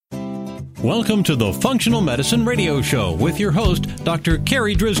Welcome to the Functional Medicine Radio Show with your host, Dr.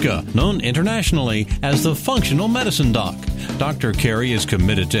 Carrie Drizga, known internationally as the Functional Medicine Doc. Dr. Carrie is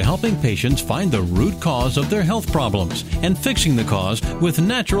committed to helping patients find the root cause of their health problems and fixing the cause with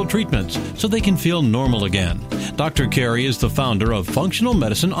natural treatments so they can feel normal again. Dr. Carrie is the founder of Functional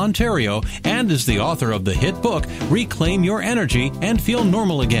Medicine Ontario and is the author of the hit book, Reclaim Your Energy and Feel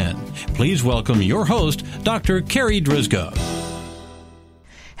Normal Again. Please welcome your host, Dr. Carrie Drizga.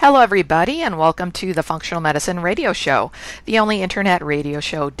 Hello, everybody, and welcome to the Functional Medicine Radio Show, the only internet radio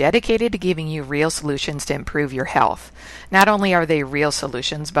show dedicated to giving you real solutions to improve your health. Not only are they real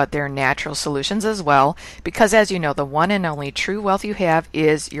solutions, but they're natural solutions as well, because as you know, the one and only true wealth you have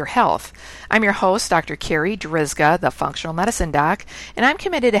is your health. I'm your host, Dr. Carrie Drizga, the Functional Medicine Doc, and I'm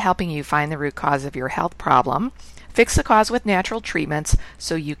committed to helping you find the root cause of your health problem, fix the cause with natural treatments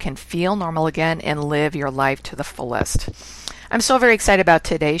so you can feel normal again and live your life to the fullest. I'm so very excited about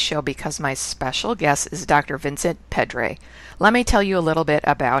today's show because my special guest is Dr. Vincent Pedre. Let me tell you a little bit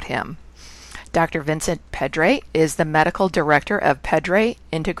about him. Dr. Vincent Pedre is the medical director of Pedre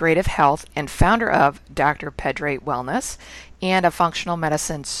Integrative Health and founder of Dr. Pedre Wellness and a functional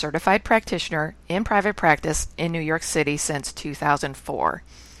medicine certified practitioner in private practice in New York City since 2004.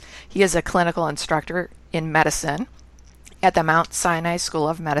 He is a clinical instructor in medicine at the Mount Sinai School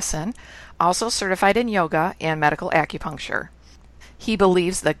of Medicine, also certified in yoga and medical acupuncture. He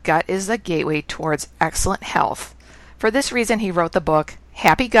believes the gut is the gateway towards excellent health. For this reason, he wrote the book,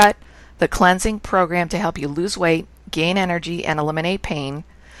 Happy Gut, the cleansing program to help you lose weight, gain energy, and eliminate pain,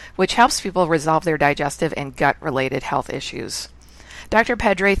 which helps people resolve their digestive and gut-related health issues. Dr.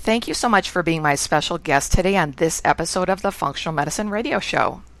 Pedre, thank you so much for being my special guest today on this episode of the Functional Medicine Radio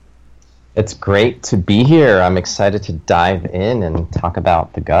Show. It's great to be here. I'm excited to dive in and talk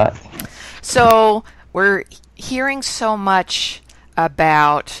about the gut. So we're hearing so much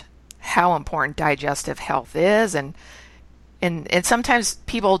about how important digestive health is, and sometimes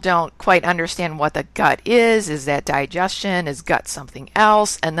people don't quite understand what the gut is. Is that digestion? Is gut something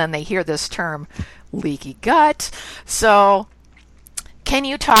else? And then they hear this term, leaky gut. So can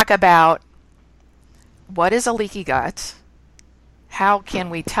you talk about what is a leaky gut? How can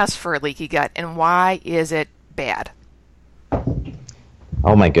we test for a leaky gut, and why is it bad?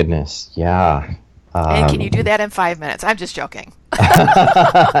 Oh my goodness, yeah. And can you do that in 5 minutes? I'm just joking.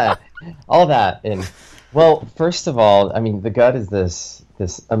 All that. Well, first of all, I mean, the gut is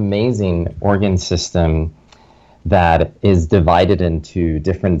this amazing organ system that is divided into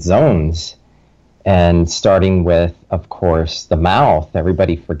different zones. And starting with, of course, the mouth.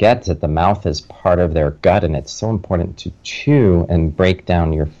 Everybody forgets that the mouth is part of their gut, and it's so important to chew and break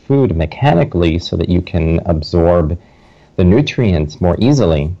down your food mechanically so that you can absorb the nutrients more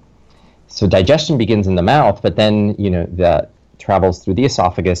easily. So digestion begins in the mouth, but then, that travels through the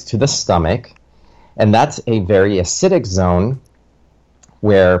esophagus to the stomach, and that's a very acidic zone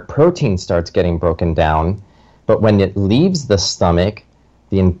where protein starts getting broken down. But when it leaves the stomach,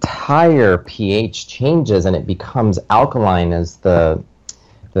 the entire pH changes and it becomes alkaline as the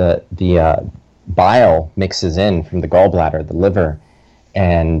bile mixes in from the gallbladder, the liver,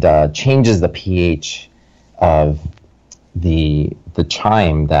 and changes the pH of the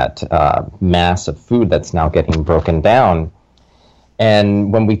chyme, that mass of food that's now getting broken down.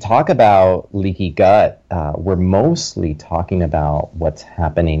 And when we talk about leaky gut, we're mostly talking about what's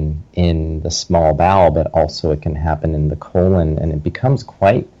happening in the small bowel, but also it can happen in the colon, and it becomes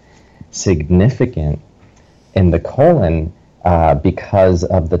quite significant in the colon because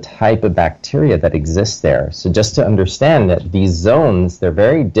of the type of bacteria that exists there. So just to understand that these zones, they're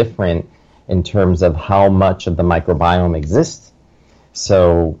very different in terms of how much of the microbiome exists.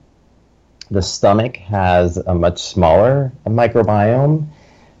 So the stomach has a much smaller microbiome.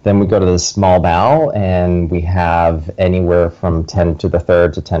 Then we go to the small bowel, and we have anywhere from 10 to the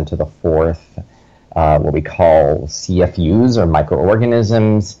third to 10 to the fourth, what we call CFUs, or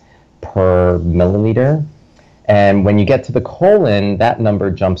microorganisms, per milliliter. And when you get to the colon, that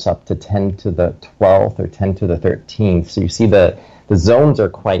number jumps up to 10 to the 12th or 10 to the 13th. So you see the zones are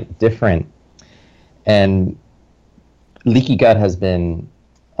quite different. And leaky gut has been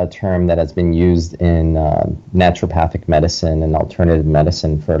a term that has been used in naturopathic medicine and alternative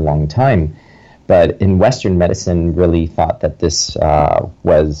medicine for a long time. But in Western medicine really thought that this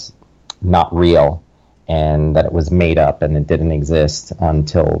was not real and that it was made up and it didn't exist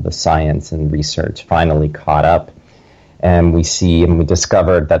until the science and research finally caught up. And we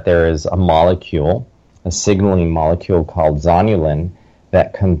discovered that there is a molecule, a signaling molecule called zonulin,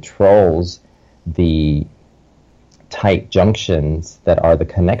 that controls the tight junctions that are the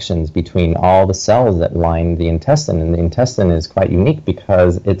connections between all the cells that line the intestine. And the intestine is quite unique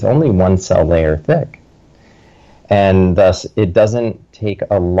because it's only one cell layer thick. And thus, it doesn't take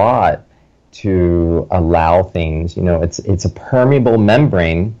a lot to allow things. It's a permeable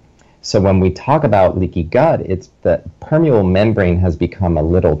membrane. So when we talk about leaky gut, it's the permeable membrane has become a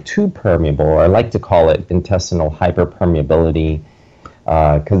little too permeable, or I like to call it intestinal hyperpermeability,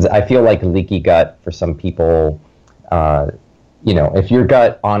 because I feel like leaky gut for some people, if your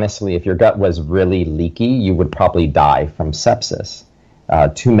gut was really leaky, you would probably die from sepsis.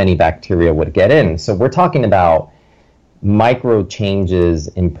 Too many bacteria would get in. So we're talking about micro changes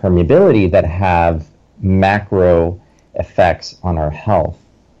in permeability that have macro effects on our health.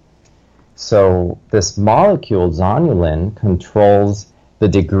 So this molecule, zonulin, controls the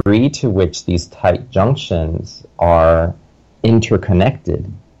degree to which these tight junctions are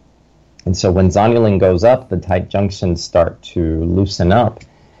interconnected. And so when zonulin goes up, the tight junctions start to loosen up.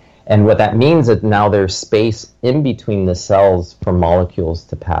 And what that means is now there's space in between the cells for molecules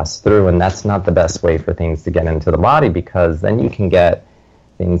to pass through, and that's not the best way for things to get into the body, because then you can get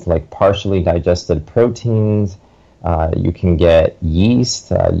things like partially digested proteins, you can get yeast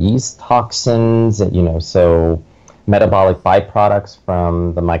toxins, so metabolic byproducts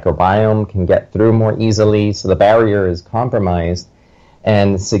from the microbiome can get through more easily, so the barrier is compromised.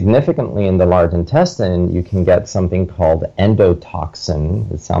 And significantly in the large intestine, you can get something called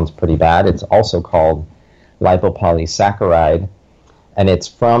endotoxin. It sounds pretty bad. It's also called lipopolysaccharide, and it's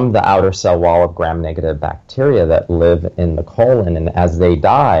from the outer cell wall of gram-negative bacteria that live in the colon, and as they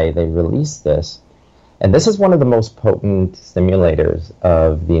die, they release this. And this is one of the most potent stimulators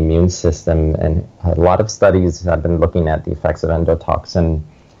of the immune system, and a lot of studies have been looking at the effects of endotoxin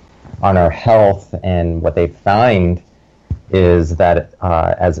on our health, and what they find is that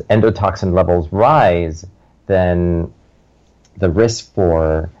as endotoxin levels rise, then the risk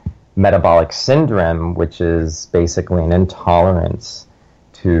for metabolic syndrome, which is basically an intolerance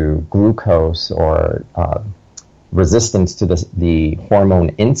to glucose or resistance to the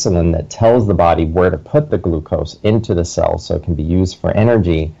hormone insulin that tells the body where to put the glucose into the cell so it can be used for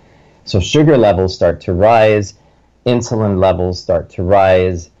energy. So sugar levels start to rise, insulin levels start to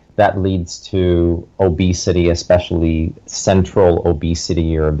rise. That leads to obesity, especially central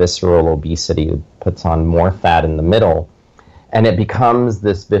obesity or visceral obesity. It puts on more fat in the middle. And it becomes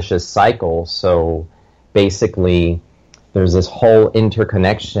this vicious cycle. So basically, there's this whole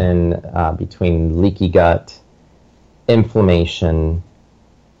interconnection between leaky gut, inflammation,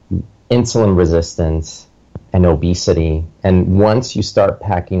 insulin resistance, and obesity. And once you start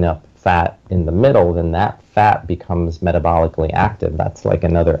packing up fat in the middle, then that fat becomes metabolically active. That's like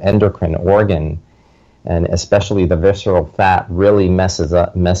another endocrine organ, and especially the visceral fat really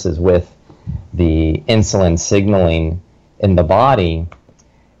messes with the insulin signaling in the body,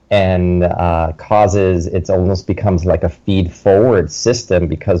 and it almost becomes like a feed forward system,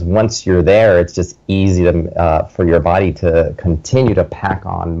 because once you're there, it's just easy for your body to continue to pack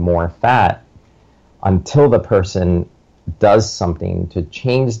on more fat until the person does something to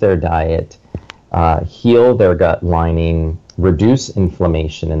change their diet, heal their gut lining, reduce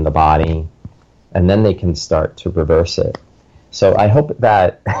inflammation in the body, and then they can start to reverse it. So I hope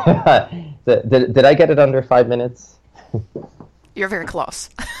that, did I get it under 5 minutes? You're very close.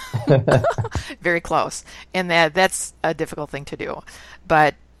 Very close. And that's a difficult thing to do.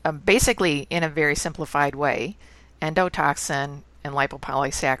 But basically, in a very simplified way, endotoxin and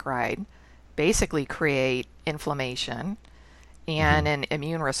lipopolysaccharide basically create inflammation and an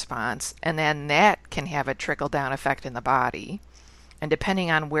immune response, and then that can have a trickle-down effect in the body. And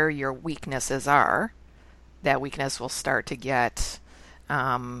depending on where your weaknesses are, that weakness will start to get,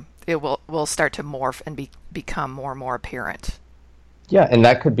 it will start to morph and become more and more apparent. Yeah, and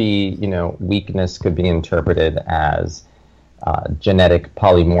that could be, weakness could be interpreted as genetic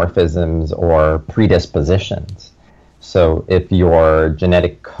polymorphisms or predispositions. So if your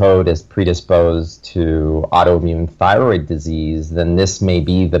genetic code is predisposed to autoimmune thyroid disease, then this may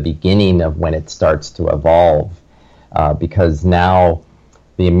be the beginning of when it starts to evolve, because now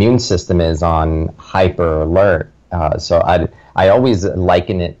the immune system is on hyper alert. So I always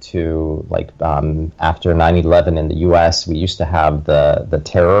liken it to after 9/11 in the U.S., we used to have the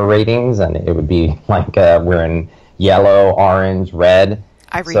terror ratings, and it would be like we're in yellow, orange, red.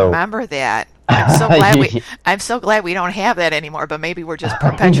 I remember that. I'm so glad we don't have that anymore, but maybe we're just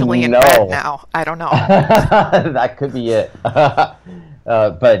perpetually in red now. I don't know. That could be it.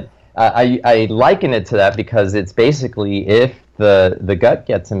 But I liken it to that because it's basically if the gut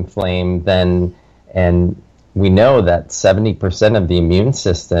gets inflamed, then, and we know that 70% of the immune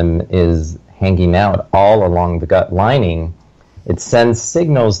system is hanging out all along the gut lining, it sends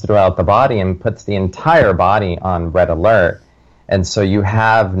signals throughout the body and puts the entire body on red alert. And so you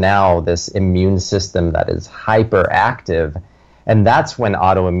have now this immune system that is hyperactive, and that's when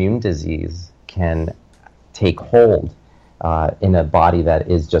autoimmune disease can take hold in a body that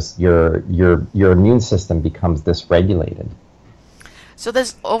is just your immune system becomes dysregulated. So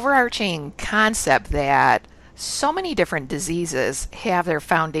this overarching concept that so many different diseases have their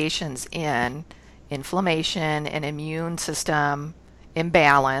foundations in inflammation and immune system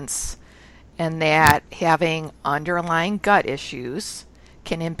imbalance, and that having underlying gut issues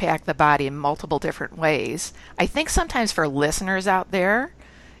can impact the body in multiple different ways. I think sometimes for listeners out there,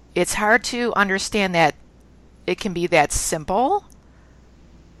 it's hard to understand that it can be that simple,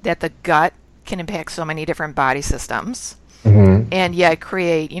 that the gut can impact so many different body systems, and yet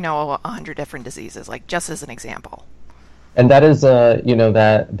create, 100 different diseases, like just as an example. And that is,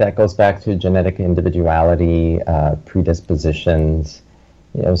 that goes back to genetic individuality, predispositions,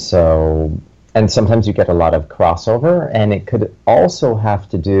 and sometimes you get a lot of crossover, and it could also have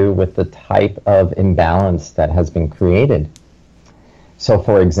to do with the type of imbalance that has been created. So,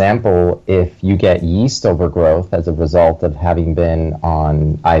 for example, if you get yeast overgrowth as a result of having been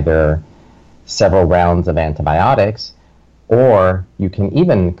on either several rounds of antibiotics, or you can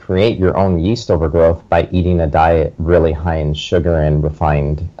even create your own yeast overgrowth by eating a diet really high in sugar and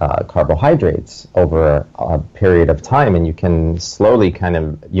refined carbohydrates over a period of time, and you can slowly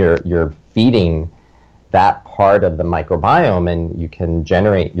you're feeding that part of the microbiome, and you can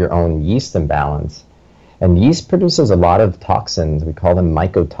generate your own yeast imbalance. And yeast produces a lot of toxins. We call them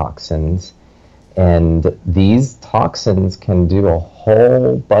mycotoxins. And these toxins can do a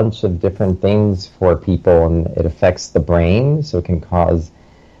whole bunch of different things for people, and it affects the brain. So it can cause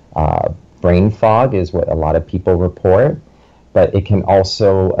brain fog is what a lot of people report. But it can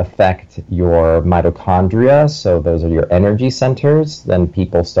also affect your mitochondria. So those are your energy centers. Then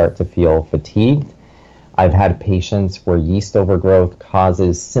people start to feel fatigued. I've had patients where yeast overgrowth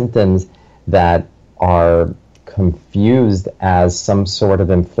causes symptoms that are confused as some sort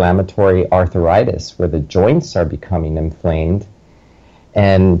of inflammatory arthritis where the joints are becoming inflamed.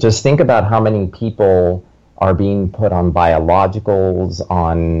 And just think about how many people are being put on biologicals,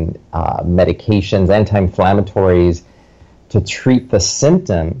 on medications, anti-inflammatories to treat the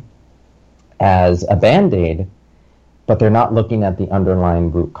symptom as a Band-Aid, but they're not looking at the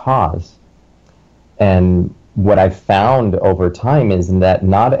underlying root cause. And what I've found over time is that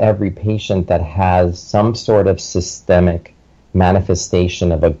not every patient that has some sort of systemic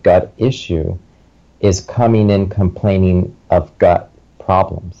manifestation of a gut issue is coming in complaining of gut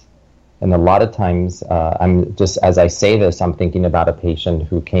problems. And a lot of times, as I say this, I'm thinking about a patient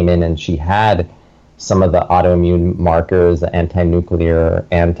who came in and she had some of the autoimmune markers, the anti-nuclear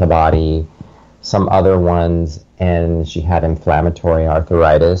antibody, some other ones, and she had inflammatory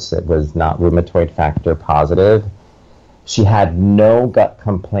arthritis. It was not rheumatoid factor positive. She had no gut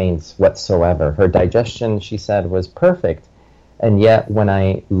complaints whatsoever. Her digestion, she said, was perfect. And yet, when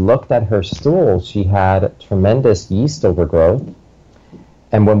I looked at her stool, she had tremendous yeast overgrowth.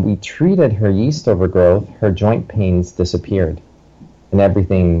 And when we treated her yeast overgrowth, her joint pains disappeared and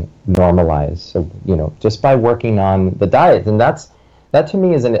everything normalized. So, just by working on the diet. And that to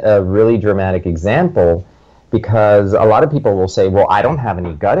me is a really dramatic example, because a lot of people will say, well, I don't have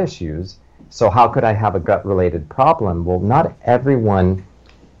any gut issues, so how could I have a gut-related problem? Well, not everyone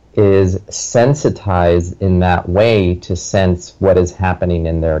is sensitized in that way to sense what is happening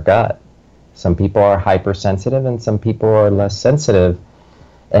in their gut. Some people are hypersensitive and some people are less sensitive.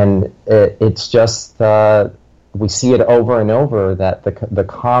 And it's just, we see it over and over that the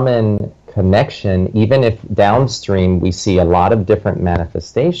common connection, even if downstream we see a lot of different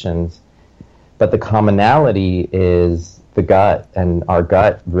manifestations, but the commonality is the gut, and our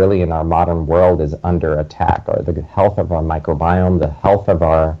gut really in our modern world is under attack, or the health of our microbiome, the health of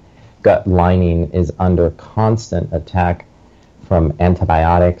our gut lining is under constant attack from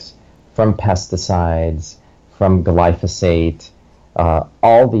antibiotics, from pesticides, from glyphosate.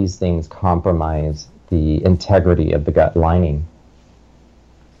 All these things compromise the integrity of the gut lining.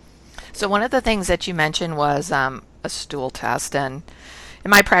 So one of the things that you mentioned was a stool test, and in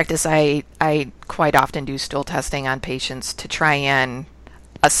my practice, I quite often do stool testing on patients to try and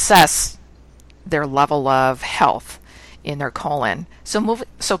assess their level of health in their colon.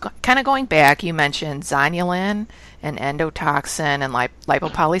 So kind of going back, you mentioned zonulin and endotoxin and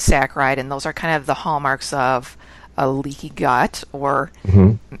lipopolysaccharide, and those are kind of the hallmarks of a leaky gut, or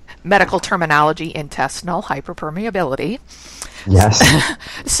medical terminology, intestinal hyperpermeability. Yes.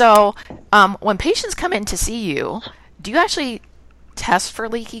 So when patients come in to see you, do you actually test for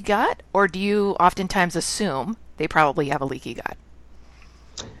leaky gut, or do you oftentimes assume they probably have a leaky gut?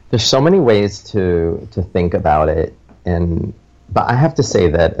 There's so many ways to think about it, but I have to say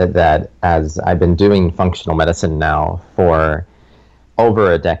that as I've been doing functional medicine now for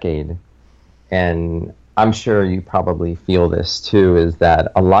over a decade, and I'm sure you probably feel this too, is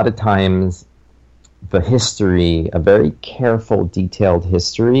that a lot of times the history, a very careful, detailed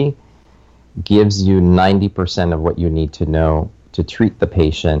history, gives you 90% of what you need to know to treat the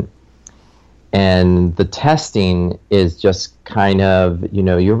patient. And the testing is just kind of, you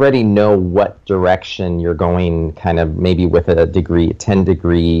already know what direction you're going, kind of maybe with a 10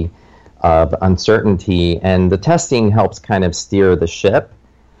 degree of uncertainty. And the testing helps kind of steer the ship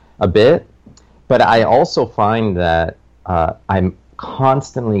a bit. But I also find that I'm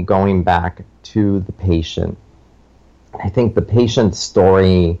constantly going back to the patient. I think the patient's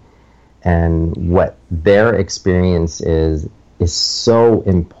story and what their experience is so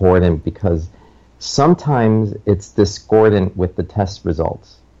important, because sometimes it's discordant with the test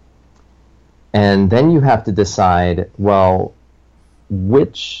results. And then you have to decide, well,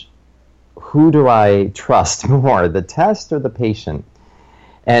 who do I trust more, the test or the patient?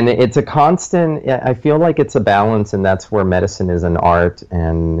 And it's a constant, I feel like it's a balance, and that's where medicine is an art,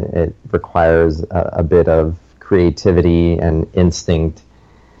 and it requires a bit of creativity and instinct.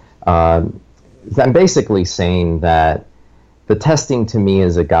 I'm basically saying that the testing to me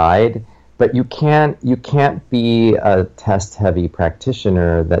is a guide, but you can't be a test-heavy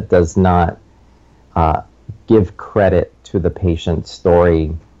practitioner that does not give credit to the patient's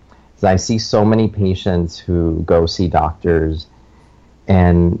story. So I see so many patients who go see doctors,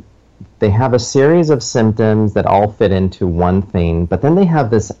 and they have a series of symptoms that all fit into one thing, but then they have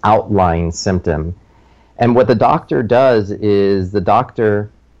this outlying symptom. And what the doctor does is the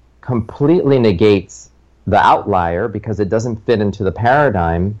doctor completely negates the outlier because it doesn't fit into the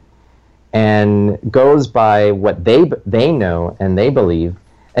paradigm, and goes by what they know and they believe.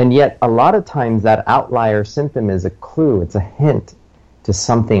 And yet a lot of times that outlier symptom is a clue, it's a hint to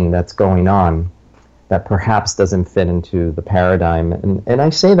something that's going on that perhaps doesn't fit into the paradigm. And I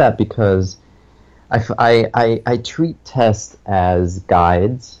say that because I treat tests as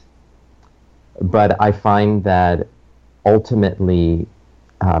guides, but I find that ultimately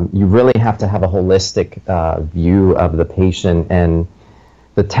you really have to have a holistic view of the patient, and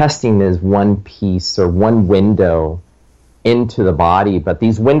the testing is one piece or one window into the body, but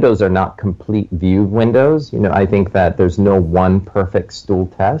these windows are not complete view windows. I think that there's no one perfect stool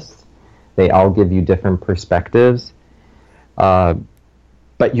test. They all give you different perspectives. But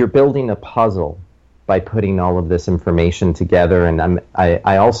you're building a puzzle by putting all of this information together. And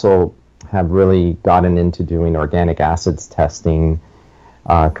I also have really gotten into doing organic acids testing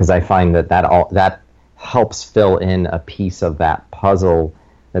because I find that helps fill in a piece of that puzzle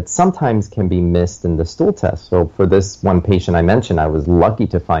that sometimes can be missed in the stool test. So for this one patient I mentioned, I was lucky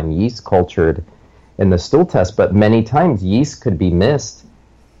to find yeast cultured in the stool test, but many times yeast could be missed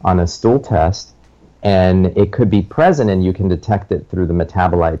on a stool test, and it could be present, and you can detect it through the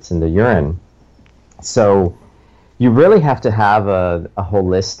metabolites in the urine. So you really have to have a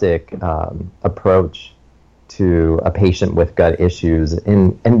holistic approach to a patient with gut issues,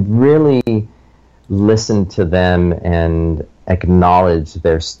 and really listen to them and acknowledge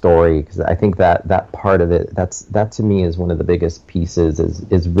their story, because I think that part of it, that to me is one of the biggest pieces,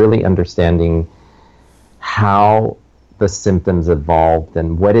 is really understanding how the symptoms evolved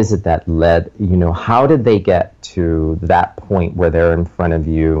and what is it that led, how did they get to that point where they're in front of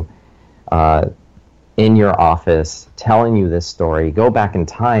you in your office telling you this story. Go back in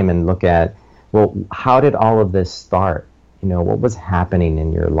time and look at, well, how did all of this start? What was happening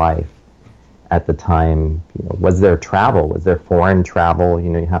in your life at the time? Was there travel? Was there foreign travel?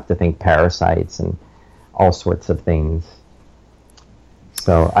 You have to think parasites and all sorts of things.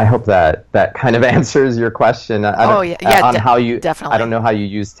 So I hope that kind of answers your question. How you definitely. I don't know how you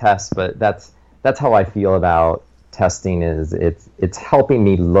use tests, but that's how I feel about testing. Is it's helping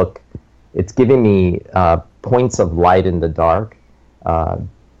me look. It's giving me points of light in the dark,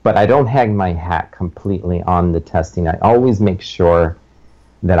 but I don't hang my hat completely on the testing. I always make sure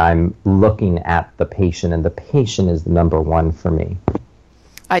that I'm looking at the patient, and the patient is the number one for me.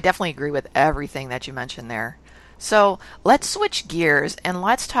 I definitely agree with everything that you mentioned there. So let's switch gears and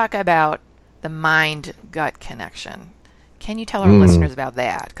let's talk about the mind-gut connection. Can you tell our listeners about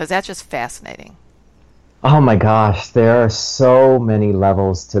that? Because that's just fascinating. Oh my gosh, there are so many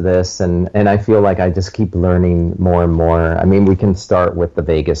levels to this, and I feel like I just keep learning more and more. I mean, we can start with the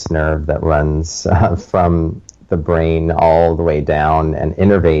vagus nerve that runs from the brain all the way down and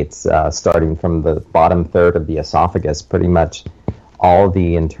innervates, starting from the bottom third of the esophagus, pretty much all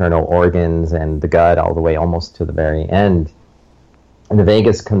the internal organs and the gut all the way almost to the very end. And the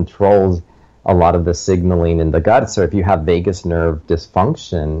vagus controls a lot of the signaling in the gut. So if you have vagus nerve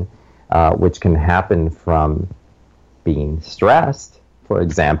dysfunction, which can happen from being stressed, for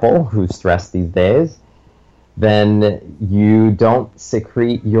example, who's stressed these days, then you don't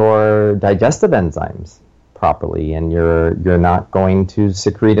secrete your digestive enzymes properly, and you're not going to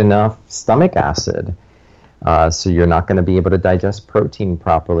secrete enough stomach acid. So you're not going to be able to digest protein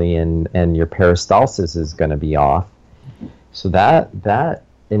properly, and your peristalsis is going to be off. So that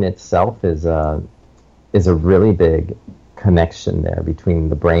in itself is a really big connection there between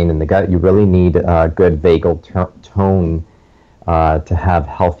the brain and the gut. You really need a good vagal tone to have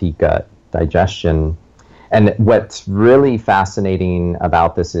healthy gut digestion. And what's really fascinating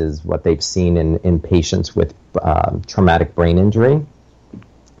about this is what they've seen in patients with traumatic brain injury.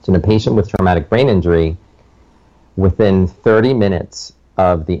 So in a patient with traumatic brain injury, within 30 minutes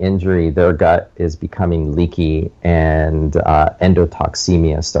of the injury, their gut is becoming leaky and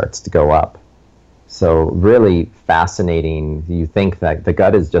endotoxemia starts to go up. So really fascinating. You think that the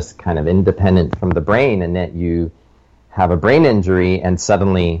gut is just kind of independent from the brain, and that you have a brain injury and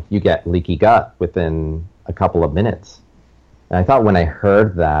suddenly you get leaky gut within a couple of minutes. And I thought when I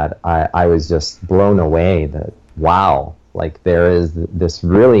heard that, I was just blown away that, wow, like there is this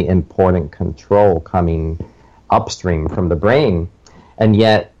really important control coming upstream from the brain. And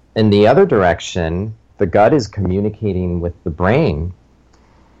yet, in the other direction, the gut is communicating with the brain.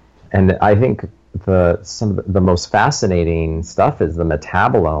 And I think some of the most fascinating stuff is the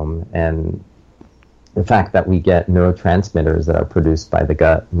metabolome, and the fact that we get neurotransmitters that are produced by the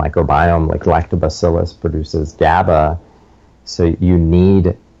gut microbiome, like lactobacillus produces GABA. So you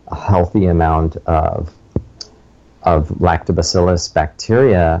need a healthy amount of lactobacillus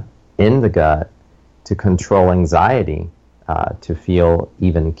bacteria in the gut to control anxiety, to feel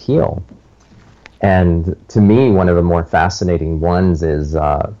even keel. And to me, one of the more fascinating ones is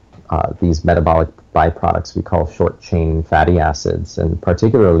these metabolic byproducts we call short-chain fatty acids, and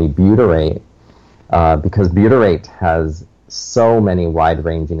particularly butyrate, because butyrate has so many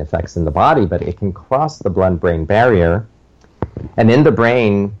wide-ranging effects in the body, but it can cross the blood-brain barrier. And in the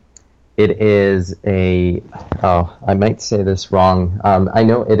brain, it is I might say this wrong. I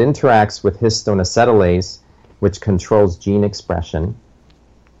know it interacts with histone acetylase, which controls gene expression.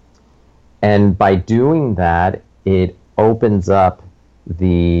 And by doing that, it opens up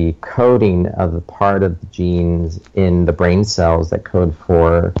the coding of the part of the genes in the brain cells that code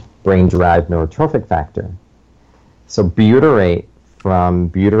for brain-derived neurotrophic factor. So butyrate from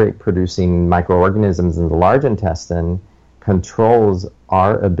butyrate-producing microorganisms in the large intestine controls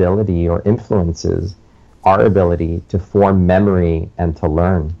our ability, or influences our ability, to form memory and to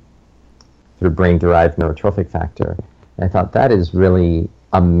learn through brain-derived neurotrophic factor. And I thought that is really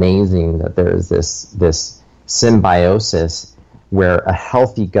amazing, that there is this symbiosis where a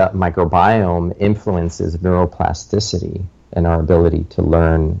healthy gut microbiome influences neuroplasticity and our ability to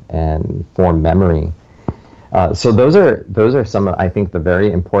learn and form memory. So those are some of, I think, the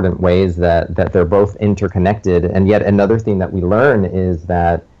very important ways that they're both interconnected. And yet another thing that we learn is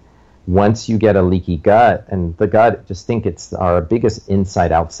that once you get a leaky gut, and the gut, just think it's our biggest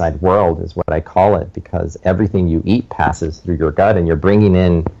inside-outside world is what I call it, because everything you eat passes through your gut, and you're bringing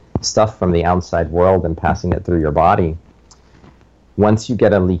in stuff from the outside world and passing it through your body. Once you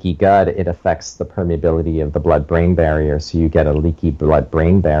get a leaky gut, it affects the permeability of the blood-brain barrier, so you get a leaky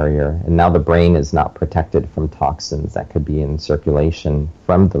blood-brain barrier, and now the brain is not protected from toxins that could be in circulation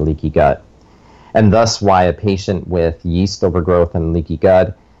from the leaky gut. And thus why a patient with yeast overgrowth and leaky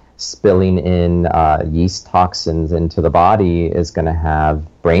gut spilling in yeast toxins into the body is going to have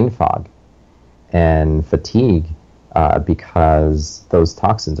brain fog and fatigue because those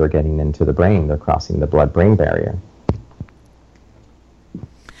toxins are getting into the brain. They're crossing the blood-brain barrier.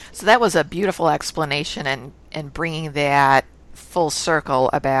 So that was a beautiful explanation, and bringing that full circle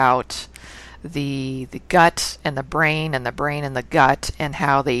about the gut and the brain and the gut, and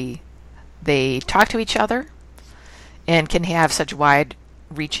how they talk to each other and can have such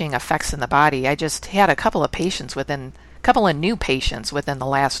wide-reaching effects in the body. I just had a couple of new patients within the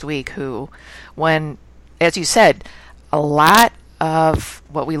last week who, when, as you said, a lot of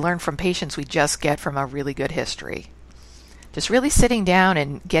what we learn from patients we just get from a really good history. Just really sitting down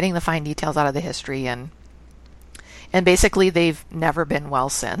and getting the fine details out of the history, and basically they've never been well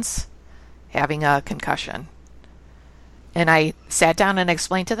since, having a concussion. And I sat down and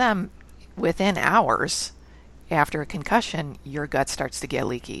explained to them, within hours after a concussion, your gut starts to get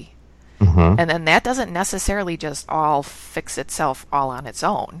leaky. Mm-hmm. And then that doesn't necessarily just all fix itself all on its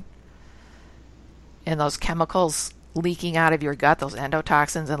own. And those chemicals leaking out of your gut, those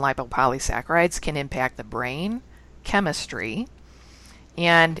endotoxins and lipopolysaccharides can impact the brain chemistry,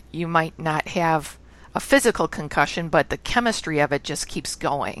 and you might not have a physical concussion, but the chemistry of it just keeps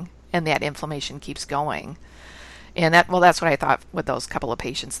going, and that inflammation keeps going. And that's what I thought with those couple of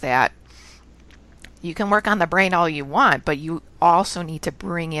patients, that you can work on the brain all you want, but you also need to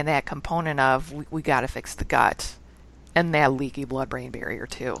bring in that component of we got to fix the gut and that leaky blood-brain barrier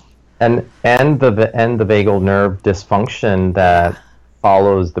too. And the vagal nerve dysfunction that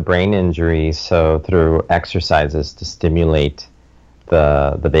follows the brain injury. So through exercises to stimulate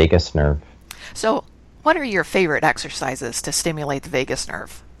the vagus nerve. So, what are your favorite exercises to stimulate the vagus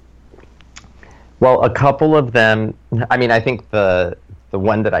nerve? Well, a couple of them. I mean, I think the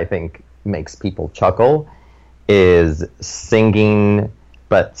one that I think makes people chuckle is singing,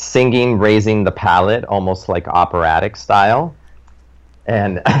 raising the palate, almost like operatic style.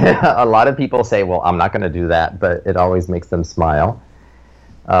 And a lot of people say, well, I'm not going to do that, but it always makes them smile.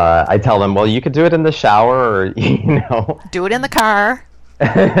 I tell them, well, you could do it in the shower, or, do it in the car.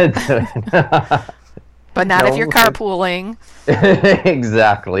 But not if you're carpooling.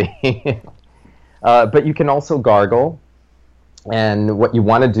 Exactly. But you can also gargle. And what you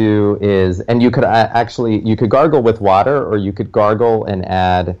want to do is, and you could you could gargle with water, or you could gargle and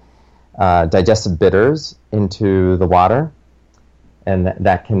add digestive bitters into the water, and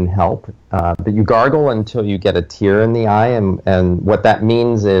that can help. But you gargle until you get a tear in the eye, and what that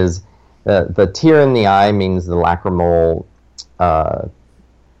means is the tear in the eye means the lacrimal.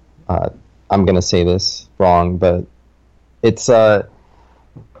 I'm going to say this wrong, but it's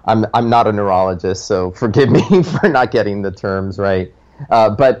I'm not a neurologist, so forgive me for not getting the terms right.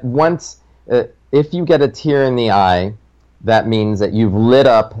 But if you get a tear in the eye, that means that you've lit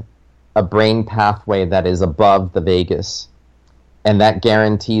up a brain pathway that is above the vagus. And that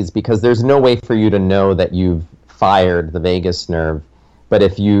guarantees, because there's no way for you to know that you've fired the vagus nerve. But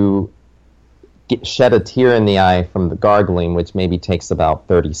if you shed a tear in the eye from the gargling, which maybe takes about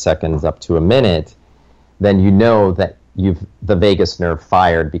 30 seconds up to a minute, then you know that the vagus nerve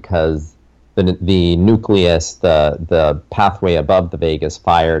fired, because the nucleus, the pathway above the vagus,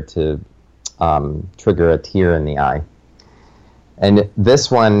 fired to trigger a tear in the eye. And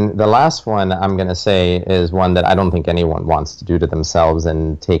this one, the last one I'm going to say, is one that I don't think anyone wants to do to themselves,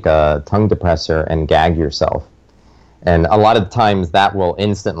 and take a tongue depressor and gag yourself. And a lot of times that will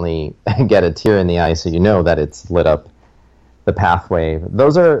instantly get a tear in the eye, so you know that it's lit up the pathway.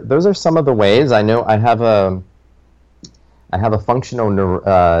 Those are some of the ways. I know I have a functional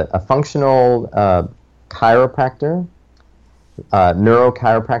chiropractor,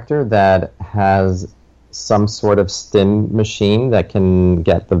 neurochiropractor, that has some sort of stim machine that can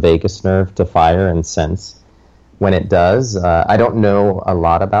get the vagus nerve to fire and sense when it does. I don't know a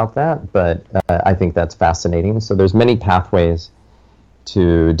lot about that, but I think that's fascinating. So there's many pathways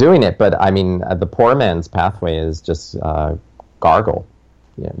to doing it, but I mean, the poor man's pathway is just gargle.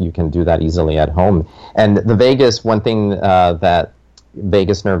 Yeah, you can do that easily at home. And the vagus, one thing that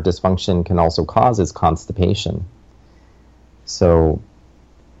vagus nerve dysfunction can also cause is constipation. So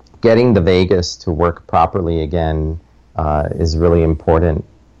getting the vagus to work properly again is really important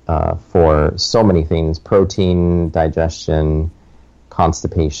for so many things: protein digestion,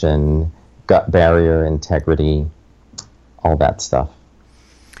 constipation, gut barrier integrity, all that stuff.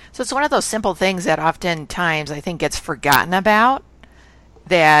 So it's one of those simple things that oftentimes I think gets forgotten about,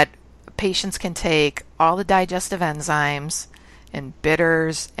 that patients can take all the digestive enzymes and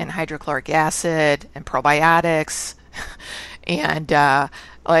bitters and hydrochloric acid and probiotics and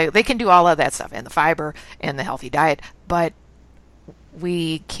they can do all of that stuff, and the fiber and the healthy diet, but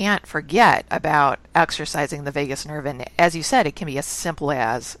we can't forget about exercising the vagus nerve. And as you said, it can be as simple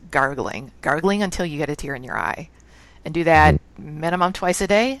as gargling until you get a tear in your eye, and do that minimum twice a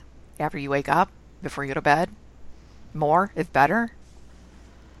day after you wake up, before you go to bed. More if better.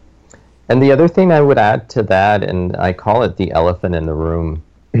 And the other thing I would add to that, and I call it the elephant in the room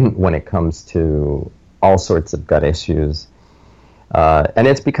when it comes to all sorts of gut issues, and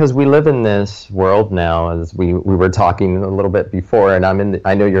it's because we live in this world now, as we were talking a little bit before, and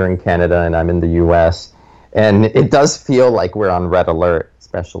I know you're in Canada and I'm in the US, and it does feel like we're on red alert,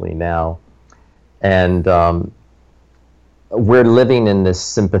 especially now. And we're living in this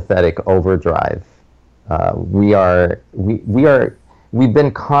sympathetic overdrive. We've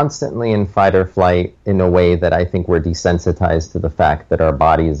been constantly in fight or flight in a way that I think we're desensitized to the fact that our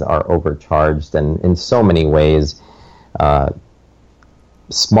bodies are overcharged, and in so many ways,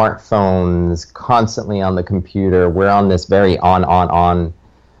 smartphones, constantly on the computer, we're on this very on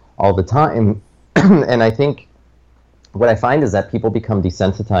all the time. And I think what I find is that people become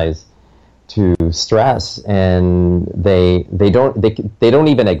desensitized to stress, and they don't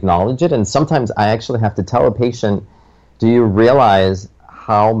even acknowledge it. And sometimes I actually have to tell a patient, do you realize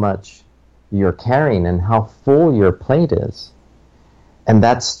how much you're carrying and how full your plate is? And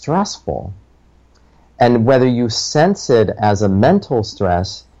that's stressful. And whether you sense it as a mental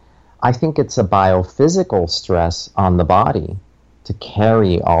stress, I think it's a biophysical stress on the body to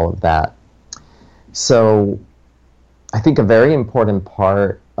carry all of that. So I think a very important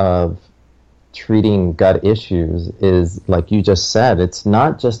part of treating gut issues is, like you just said, it's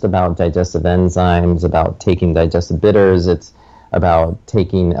not just about digestive enzymes, about taking digestive bitters, it's about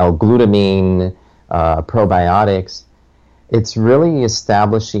taking L-glutamine, probiotics. It's really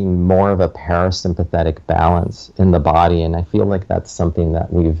establishing more of a parasympathetic balance in the body, and I feel like that's something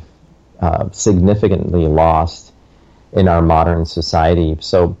that we've significantly lost in our modern society.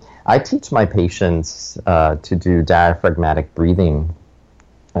 So I teach my patients to do diaphragmatic breathing,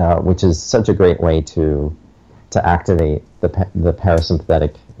 which is such a great way to activate the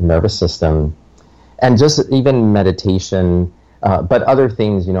parasympathetic nervous system, and just even meditation, but other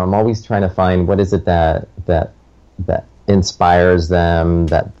things. You know, I'm always trying to find what is it that inspires them,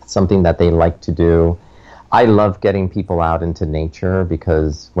 that's something that they like to do. I love getting people out into nature,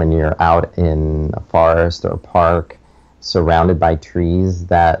 because when you're out in a forest or a park surrounded by trees,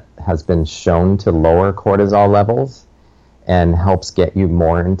 that has been shown to lower cortisol levels and helps get you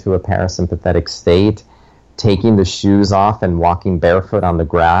more into a parasympathetic state. Taking the shoes off and walking barefoot on the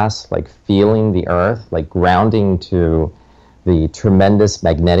grass, like feeling the earth, like grounding to the tremendous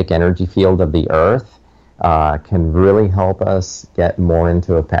magnetic energy field of the earth, can really help us get more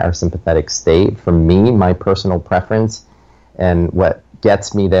into a parasympathetic state. For me, my personal preference, and what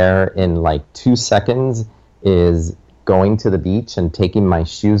gets me there in like 2 seconds, is going to the beach and taking my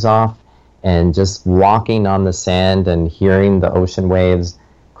shoes off and just walking on the sand and hearing the ocean waves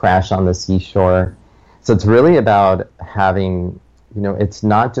crash on the seashore. So it's really about having, you know, it's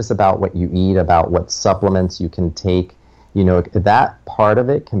not just about what you eat, about what supplements you can take. You know, that part of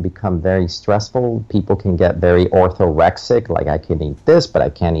it can become very stressful. People can get very orthorexic, like I can eat this, but I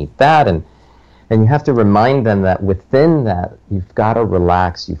can't eat that. And you have to remind them that within that, you've got to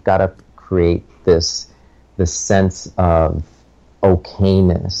relax. You've got to create this sense of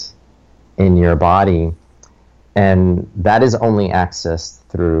okayness in your body. And that is only accessed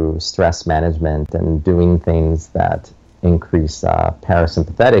through stress management and doing things that increase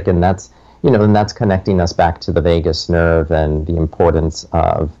parasympathetic. And that's, you know, and that's connecting us back to the vagus nerve and the importance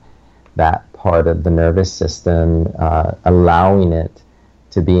of that part of the nervous system, allowing it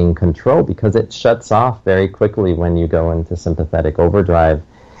to be in control, because it shuts off very quickly when you go into sympathetic overdrive.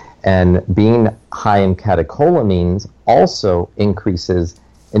 And being high in catecholamines also increases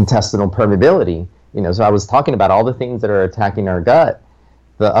intestinal permeability. You know, so I was talking about all the things that are attacking our gut.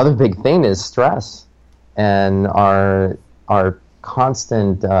 The other big thing is stress, and our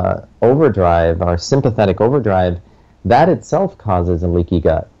constant overdrive, our sympathetic overdrive, that itself causes a leaky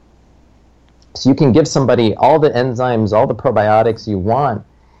gut. So you can give somebody all the enzymes, all the probiotics you want,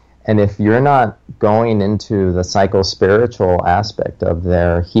 and if you're not going into the psycho-spiritual aspect of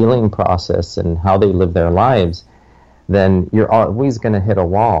their healing process and how they live their lives, then you're always going to hit a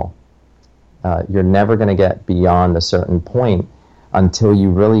wall. You're never going to get beyond a certain point until you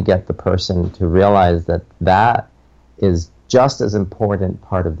really get the person to realize that that is just as important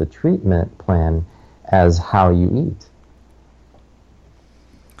part of the treatment plan as how you eat.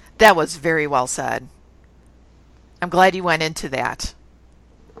 That was very well said. I'm glad you went into that.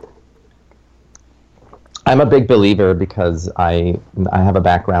 I'm a big believer, because I have a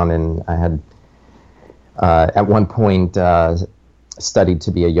background in, I had at one point studied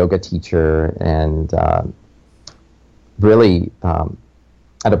to be a yoga teacher, and really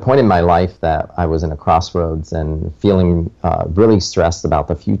at a point in my life that I was in a crossroads and feeling really stressed about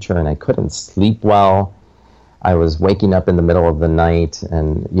the future, and I couldn't sleep well. I was waking up in the middle of the night,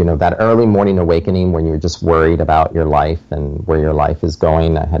 and you know, that early morning awakening when you're just worried about your life and where your life is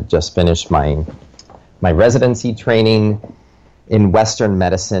going. I had just finished my residency training in Western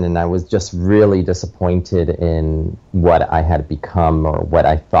medicine, and I was just really disappointed in what I had become, or what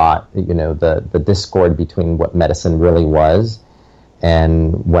I thought, you know, the discord between what medicine really was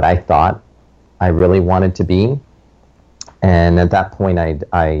and what I thought I really wanted to be. And at that point,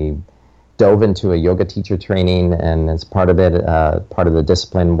 I dove into a yoga teacher training, and as part of it, part of the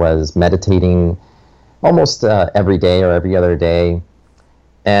discipline was meditating almost every day or every other day.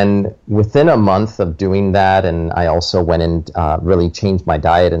 And within a month of doing that, and I also went and really changed my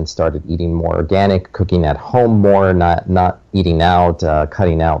diet and started eating more organic, cooking at home more, not eating out,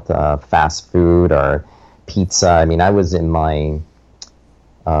 cutting out fast food or pizza. I mean, I was in my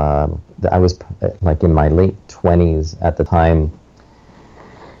I was like in my late 20s at the time.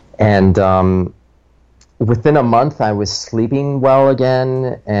 And within a month, I was sleeping well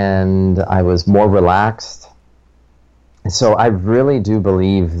again, and I was more relaxed. So I really do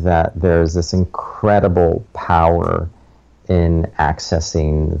believe that there's this incredible power in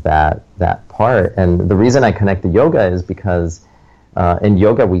accessing that part. And the reason I connect to yoga is because in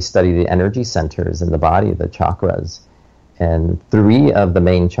yoga we study the energy centers in the body, the chakras. And 3 of the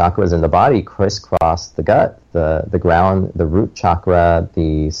main chakras in the body crisscross the gut, the ground, the root chakra,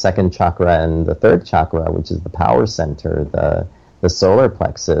 the second chakra, and the third chakra, which is the power center, the solar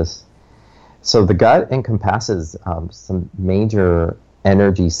plexus. So the gut encompasses some major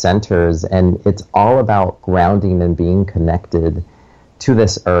energy centers, and it's all about grounding and being connected to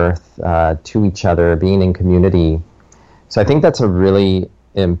this earth, to each other, being in community. So I think that's a really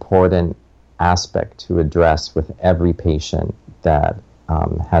important aspect to address with every patient that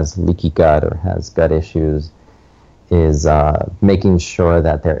has leaky gut or has gut issues, is making sure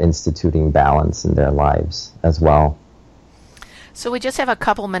that they're instituting balance in their lives as well. So we just have a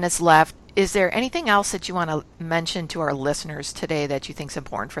couple minutes left. Is there anything else that you want to mention to our listeners today that you think is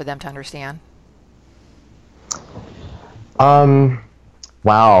important for them to understand?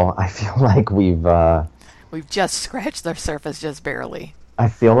 Wow, I feel like we've just scratched the surface just barely. I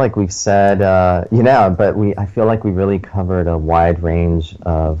feel like we've said, but I feel like we really covered a wide range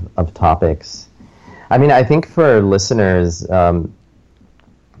of topics. I mean, I think for listeners, I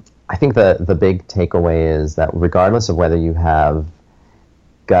think the big takeaway is that regardless of whether you have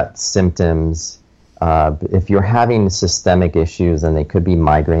gut symptoms, if you're having systemic issues, and they could be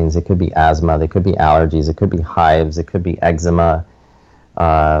migraines, it could be asthma, they could be allergies, it could be hives, it could be eczema,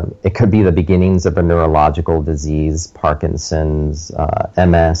 it could be the beginnings of a neurological disease, Parkinson's,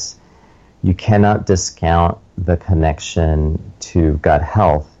 MS. You cannot discount the connection to gut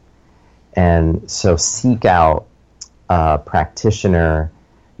health. And so seek out a practitioner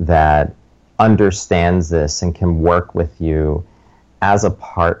that understands this and can work with you as a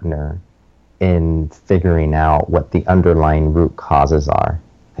partner in figuring out what the underlying root causes are.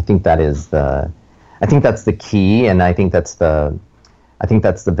 I think that's the key, and I think that's the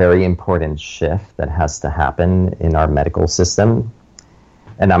very important shift that has to happen in our medical system.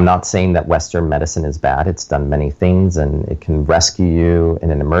 And I'm not saying that Western medicine is bad. It's done many things, and it can rescue you in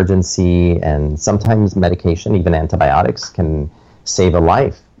an emergency, and sometimes medication, even antibiotics, can save a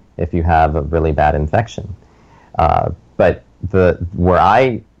life if you have a really bad infection. But where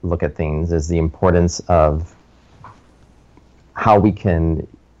I look at things is the importance of how we can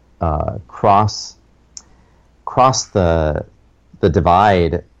cross the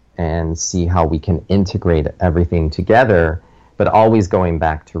divide and see how we can integrate everything together, but always going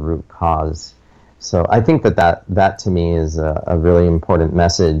back to root cause. So I think that to me is a really important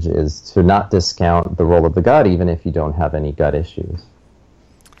message, is to not discount the role of the gut, even if you don't have any gut issues.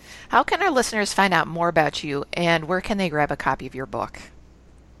 How can our listeners find out more about you, and where can they grab a copy of your book?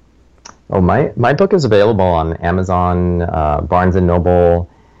 Oh, my book is available on Amazon, Barnes & Noble,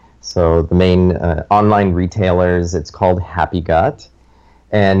 so the main online retailers. It's called Happy Gut,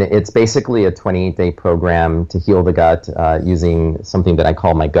 and it's basically a 28-day program to heal the gut using something that I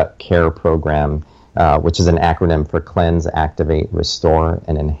call my gut care program, which is an acronym for Cleanse, Activate, Restore,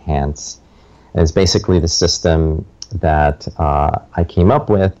 and Enhance. And it's basically the system that I came up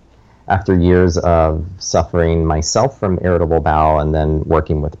with after years of suffering myself from irritable bowel, and then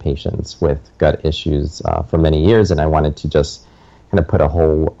working with patients with gut issues for many years. And I wanted to just kind of put a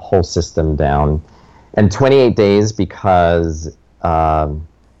whole system down. And 28 days because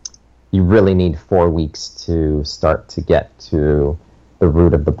you really need 4 weeks to start to get to the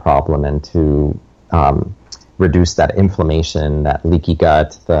root of the problem, and to reduce that inflammation, that leaky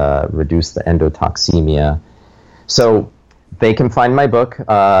gut, reduce the endotoxemia. So they can find my book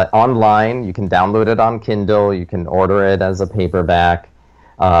online. You can download it on Kindle. You can order it as a paperback.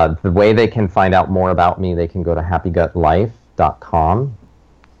 The way they can find out more about me, they can go to happygutlife.com,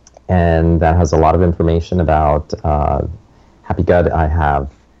 and that has a lot of information about Happy Gut. I have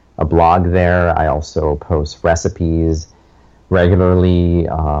a blog there. I also post recipes regularly,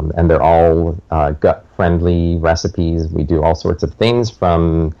 and they're all gut-friendly recipes. We do all sorts of things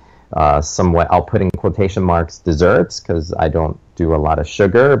from somewhat, I'll put in quotation marks, desserts, because I don't do a lot of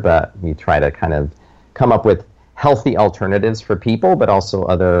sugar, but we try to kind of come up with healthy alternatives for people, but also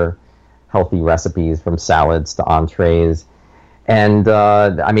other healthy recipes, from salads to entrees. And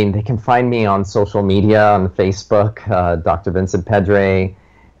they can find me on social media, on Facebook, Dr. Vincent Pedre,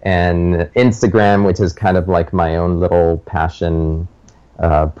 and Instagram, which is kind of like my own little passion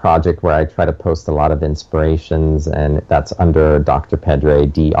project where I try to post a lot of inspirations, and that's under Dr. Pedre,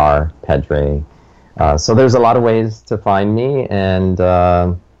 Dr. Pedre. So there's a lot of ways to find me, and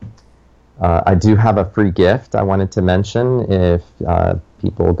I do have a free gift I wanted to mention. If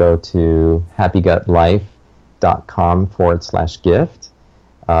people go to happygutlife.com/gift,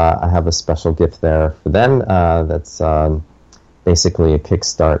 I have a special gift there for them that's basically a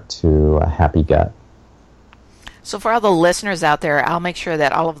kickstart to a happy gut. So for all the listeners out there, I'll make sure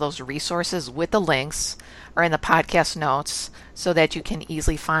that all of those resources with the links are in the podcast notes so that you can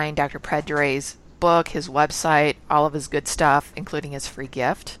easily find Dr. Pedre's book, his website, all of his good stuff, including his free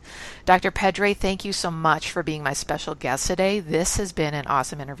gift. Dr. Pedre, thank you so much for being my special guest today. This has been an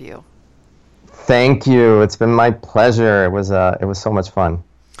awesome interview. Thank you. It's been my pleasure. It was so much fun.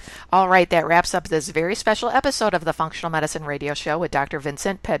 All right, that wraps up this very special episode of the Functional Medicine Radio Show with Dr.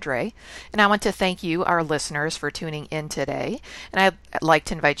 Vincent Pedre. And I want to thank you, our listeners, for tuning in today. And I'd like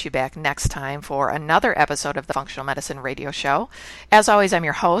to invite you back next time for another episode of the Functional Medicine Radio Show. As always, I'm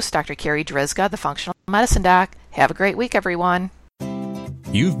your host, Dr. Carrie Drizga, the Functional Medicine Doc. Have a great week, everyone.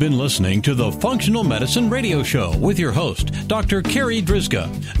 You've been listening to the Functional Medicine Radio Show with your host, Dr. Carrie Drizga,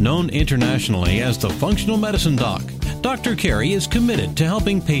 known internationally as the Functional Medicine Doc. Dr. Carrie is committed to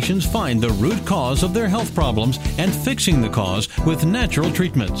helping patients find the root cause of their health problems and fixing the cause with natural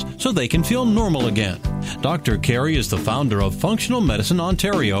treatments so they can feel normal again. Dr. Carrie is the founder of Functional Medicine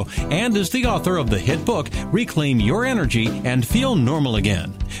Ontario and is the author of the hit book, Reclaim Your Energy and Feel Normal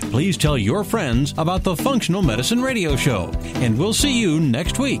Again. Please tell your friends about the Functional Medicine Radio Show, and we'll see you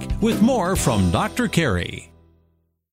next week with more from Dr. Carrie.